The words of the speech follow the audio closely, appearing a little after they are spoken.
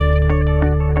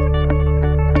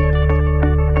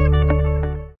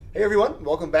Hey everyone,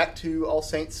 welcome back to All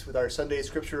Saints with our Sunday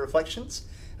Scripture Reflections.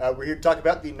 We're here to talk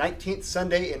about the 19th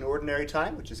Sunday in Ordinary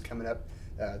Time, which is coming up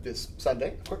this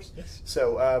Sunday, of course. Yes.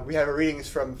 So we have our readings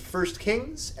from 1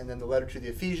 Kings, and then the letter to the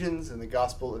Ephesians, and the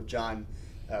Gospel of John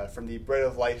from the Bread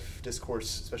of Life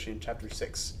discourse, especially in chapter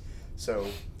 6. So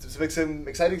some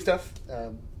exciting stuff,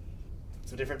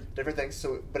 some different things.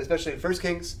 So, but especially in 1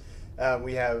 Kings,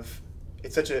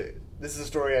 this is a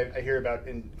story I hear about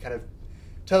in kind of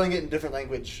telling it in different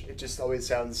language. It just always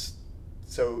sounds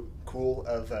so cool.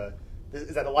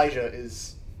 Is that Elijah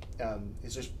is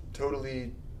just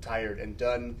totally tired and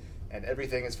done, and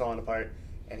everything is falling apart,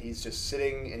 and he's just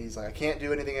sitting, and he's like, I can't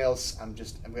do anything else. I'm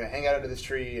going to hang out under this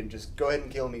tree and just go ahead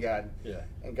and kill me, God. Yeah.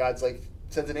 And God's like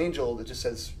sends an angel that just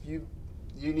says, you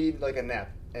need like a nap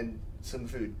and some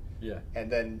food. Yeah.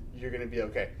 And then you're going to be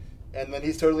okay. And then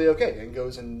he's totally okay and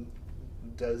goes and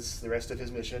does the rest of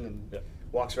his mission and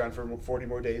walks around for 40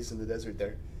 more days in the desert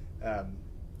there.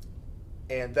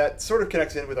 And that sort of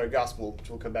connects in with our gospel, which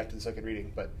we'll come back to the second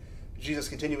reading. But Jesus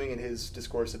continuing in his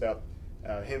discourse about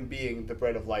him being the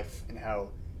bread of life, and how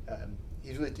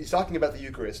he's talking about the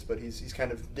Eucharist, but he's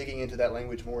kind of digging into that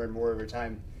language more and more over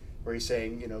time, where he's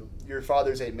saying, your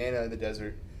fathers ate manna in the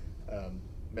desert,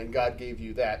 and God gave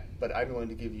you that, but I'm going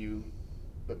to give you,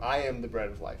 but I am the bread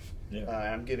of life. Yeah.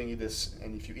 I'm giving you this,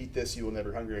 and if you eat this, you will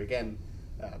never hunger again.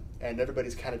 And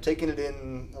everybody's kind of taking it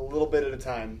in a little bit at a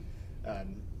time.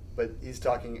 But he's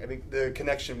talking, I mean, the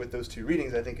connection with those two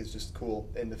readings, I think, is just cool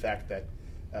in the fact that,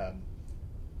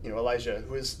 Elijah,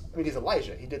 he's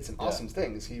Elijah. He did some awesome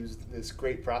things. He was this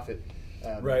great prophet.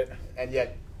 Right. And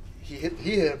yet he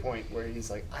hit a point where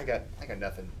he's like, I got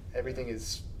nothing. Everything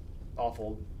is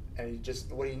awful. And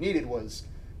what he needed was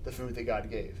the food that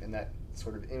God gave. And that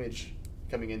sort of image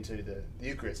coming into the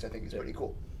Eucharist, I think, is pretty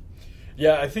cool.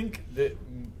 Yeah, I think that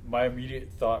my immediate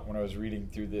thought when I was reading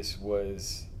through this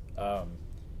was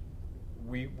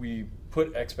we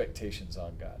put expectations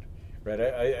on God, right?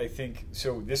 I think,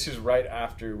 so this is right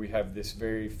after we have this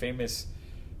very famous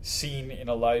scene in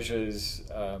Elijah's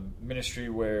ministry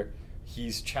where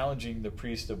he's challenging the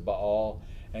priest of Baal,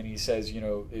 and he says,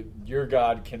 if your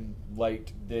God can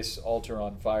light this altar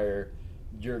on fire,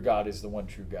 your God is the one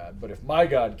true God. But if my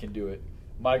God can do it,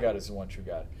 my God is the one true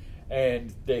God.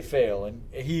 And they fail, and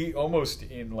he almost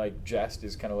in like jest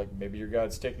is kind of like, maybe your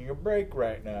God's taking a break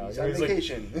right now. He's on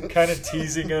vacation. Like, kind of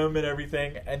teasing him and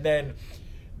everything. And then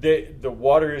the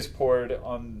water is poured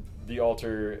on the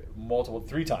altar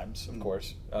three times, of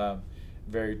course,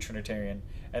 very Trinitarian.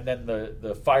 And then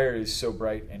the fire is so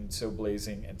bright and so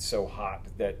blazing and so hot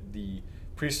that the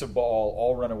priests of Baal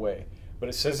all run away. But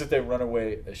it says that they run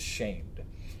away ashamed.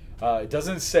 It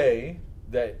doesn't say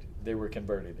that they were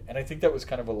converted. And I think that was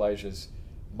kind of Elijah's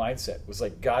mindset, was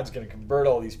like, God's going to convert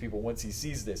all these people once he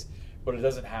sees this, but it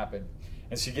doesn't happen.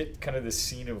 And so you get kind of this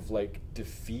scene of like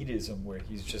defeatism where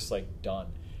he's just like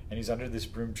done, and he's under this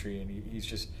broom tree, and he's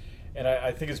just, and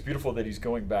I think it's beautiful that he's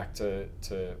going back to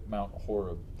Mount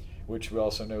Horeb, which we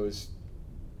also know is,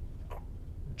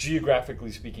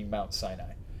 geographically speaking, Mount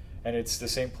Sinai. And it's the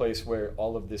same place where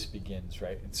all of this begins,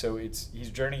 right? And so he's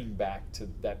journeying back to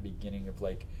that beginning of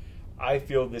like, I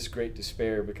feel this great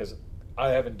despair because I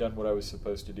haven't done what I was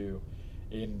supposed to do,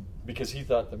 because he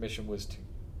thought the mission was to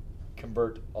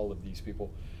convert all of these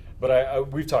people.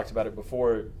 But we've talked about it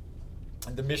before.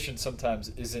 The mission sometimes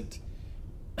isn't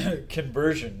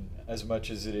conversion as much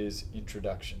as it is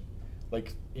introduction.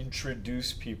 Like,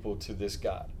 introduce people to this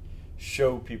God.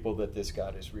 Show people that this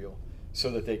God is real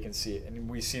so that they can see it. And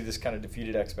we see this kind of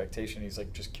defeated expectation. He's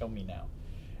like, just kill me now.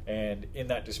 And in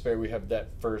that despair, we have that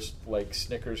first like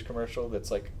Snickers commercial that's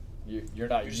like, you're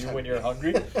not you when you're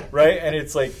hungry, right? And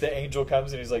it's like the angel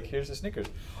comes and he's like, here's a Snickers,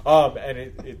 and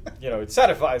it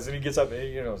satisfies, and he gets up.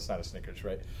 It's not a Snickers,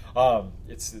 right?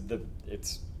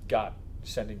 It's God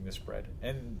sending this bread,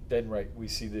 and then we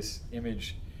see this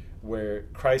image where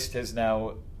Christ has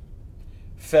now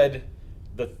fed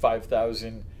the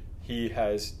 5,000. He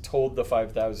has told the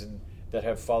 5,000 that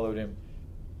have followed him,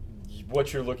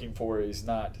 what you're looking for is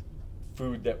not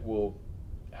food that will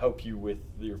help you with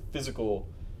your physical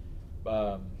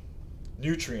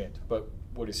nutrient, but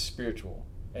what is spiritual.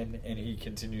 And he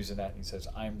continues in that, and he says,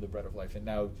 I'm the bread of life. And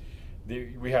now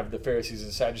we have the Pharisees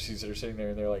and Sadducees that are sitting there,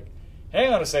 and they're like,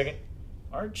 hang on a second,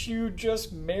 aren't you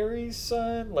just Mary's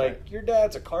son? Like, your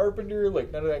dad's a carpenter.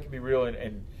 Like, none of that can be real.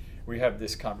 And we have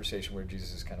this conversation where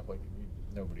Jesus is kind of like,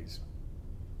 nobody's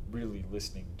really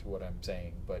listening to what I'm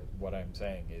saying, but what I'm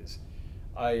saying is,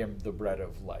 I am the bread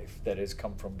of life that has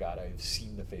come from God. I have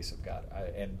seen the face of God,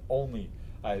 and only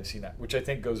I have seen that, which I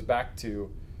think goes back to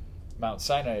Mount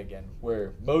Sinai again,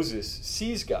 where Moses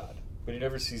sees God, but he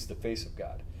never sees the face of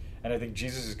God. And I think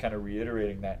Jesus is kind of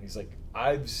reiterating that. And he's like,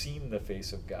 I've seen the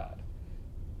face of God.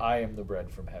 I am the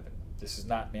bread from heaven. This is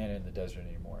not manna in the desert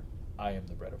anymore. I am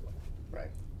the bread of life.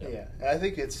 Right. Yep. Yeah. And I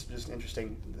think it's just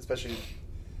interesting, especially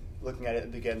looking at it,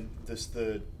 and again,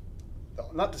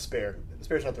 not despair.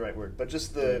 Despair is not the right word, but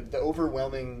just the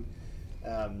overwhelming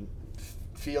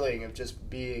feeling of just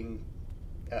being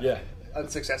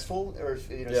unsuccessful, or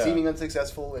seeming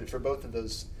unsuccessful, and for both of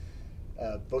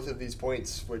these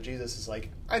points where Jesus is like,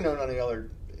 I know none of y'all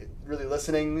are really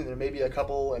listening. There may be a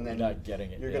couple, and then you're not getting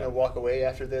it. You're going to walk away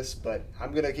after this, but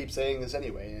I'm going to keep saying this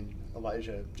anyway. And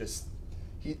Elijah just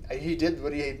he did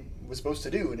what he was supposed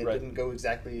to do, and it didn't go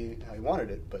exactly how he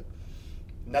wanted it. But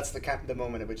that's the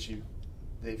moment at which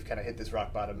they've kind of hit this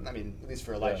rock bottom. I mean, at least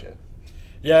for Elijah.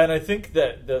 Yeah, and I think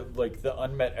that the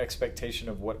unmet expectation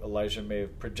of what Elijah may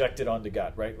have projected onto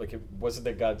God, right? Like, it wasn't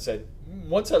that God said,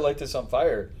 once I light this on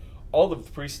fire, all the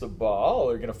priests of Baal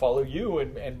are going to follow you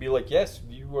and be like, yes,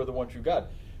 you are the one true God.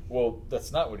 Well,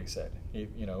 that's not what he said.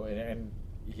 And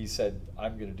he said,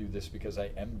 I'm going to do this because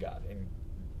I am God, and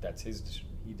that's his decision.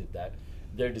 He did that.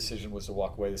 Their decision was to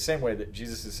walk away. The same way that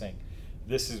Jesus is saying,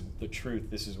 this is the truth.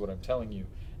 This is what I'm telling you.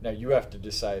 Now you have to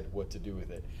decide what to do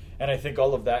with it. And I think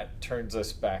all of that turns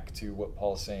us back to what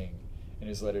Paul's saying in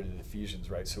his letter to the Ephesians,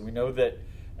 right? So we know that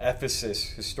Ephesus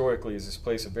historically is this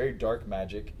place of very dark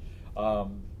magic,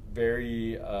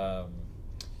 very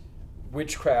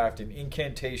witchcraft and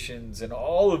incantations and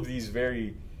all of these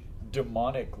very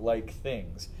demonic-like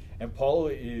things. And Paul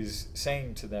is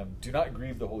saying to them, do not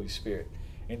grieve the Holy Spirit.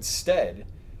 Instead,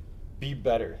 be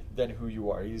better than who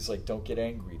you are. He's like, don't get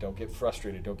angry, don't get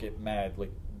frustrated, don't get mad.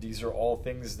 Like, these are all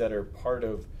things that are part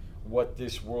of what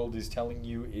this world is telling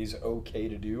you is okay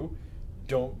to do.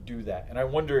 Don't do that. And I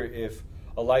wonder if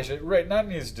Elijah, right, not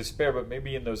in his despair, but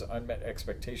maybe in those unmet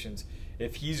expectations,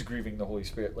 if he's grieving the Holy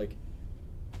Spirit, like,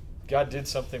 God did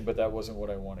something, but that wasn't what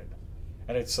I wanted.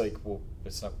 And it's like, well,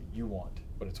 it's not what you want,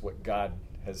 but it's what God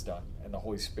has done and the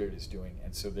Holy Spirit is doing.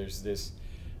 And so there's this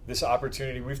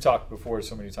opportunity. We've talked before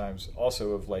so many times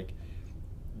also of like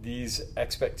these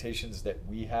expectations that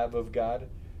we have of God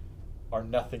are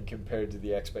nothing compared to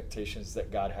the expectations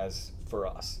that God has for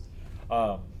us.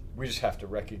 We just have to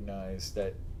recognize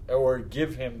that, or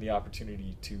give him the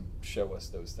opportunity to show us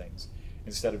those things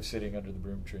instead of sitting under the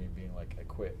broom tree and being like, I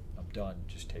quit, I'm done,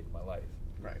 just take my life.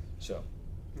 Right. So.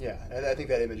 Yeah, and I think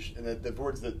that image and the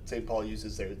words that St. Paul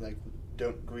uses there, like,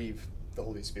 don't grieve the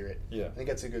Holy Spirit. Yeah. I think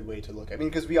that's a good way to look. I mean,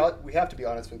 because we have to be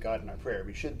honest with God in our prayer.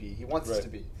 We should be. He wants us to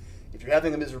be. If you're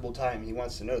having a miserable time, he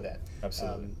wants to know that.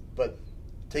 Absolutely. But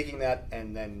taking that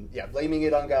and then blaming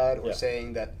it on God, or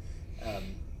saying that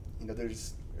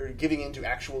or giving into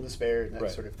actual despair and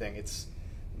that sort of thing. It's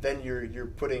then you're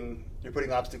putting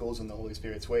obstacles in the Holy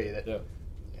Spirit's way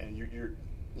and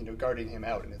you're guarding him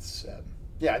out, and it's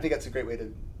I think that's a great way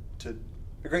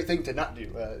a great thing to not do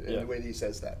in the way that he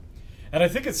says that. And I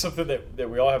think it's something that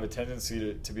we all have a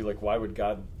tendency to be like, why would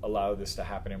God allow this to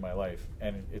happen in my life?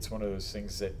 And it's one of those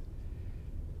things that,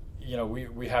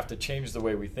 we have to change the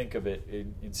way we think of it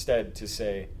instead to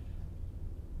say,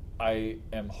 I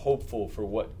am hopeful for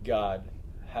what God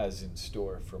has in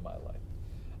store for my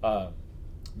life.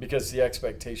 Because the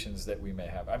expectations that we may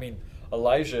have. I mean,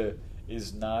 Elijah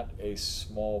is not a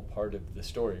small part of the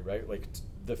story, right? Like,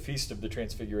 the Feast of the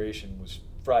Transfiguration was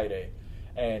Friday,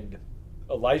 and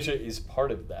Elijah is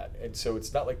part of that. And so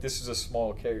it's not like this is a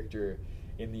small character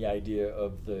in the idea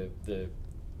of the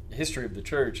history of the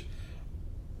church,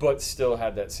 but still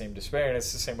had that same despair. And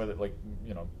it's the same way that, like,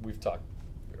 we've talked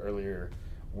earlier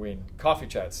when coffee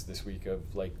chats this week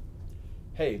of like,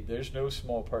 hey, there's no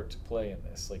small part to play in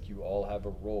this. Like, you all have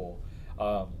a role.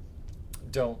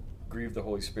 Don't grieve the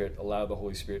Holy Spirit. Allow the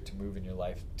Holy Spirit to move in your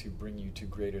life to bring you to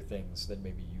greater things than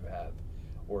maybe you have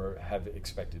or have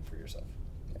expected for yourself.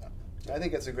 I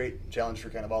think that's a great challenge for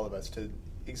kind of all of us to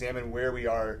examine where we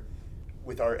are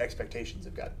with our expectations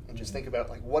of God, and just think about,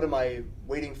 like, what am I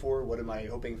waiting for? What am I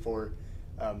hoping for?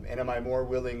 And am I more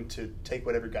willing to take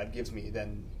whatever God gives me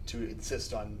than to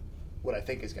insist on what I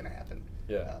think is going to happen?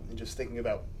 Yeah. And just thinking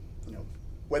about,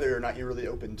 whether or not you're really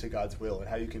open to God's will and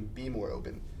how you can be more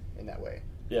open in that way.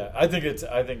 Yeah, I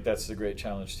think that's a great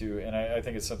challenge too, and I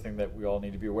think it's something that we all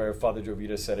need to be aware of. Father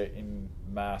Jovita said it in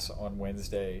Mass on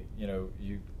Wednesday.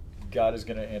 God is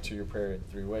going to answer your prayer in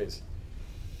 3 ways.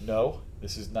 No,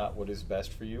 this is not what is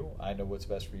best for you. I know what's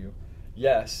best for you.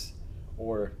 Yes,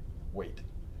 or wait.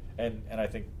 And I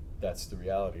think that's the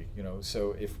reality.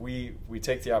 So if we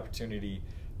take the opportunity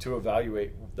to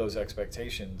evaluate those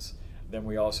expectations, then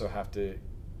we also have to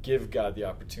give God the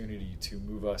opportunity to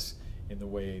move us in the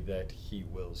way that he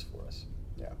wills for us.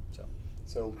 Yeah. So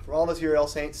So from all of us here at All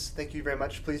Saints, thank you very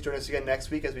much. Please join us again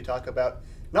next week as we talk about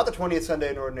not the 20th Sunday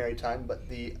in Ordinary Time, but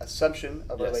the Assumption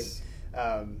of Our Lady,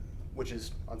 which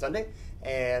is on Sunday.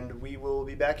 And we will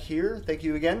be back here. Thank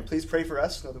you again. Please pray for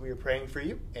us. Know that we are praying for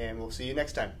you. And we'll see you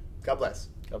next time. God bless.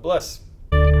 God bless.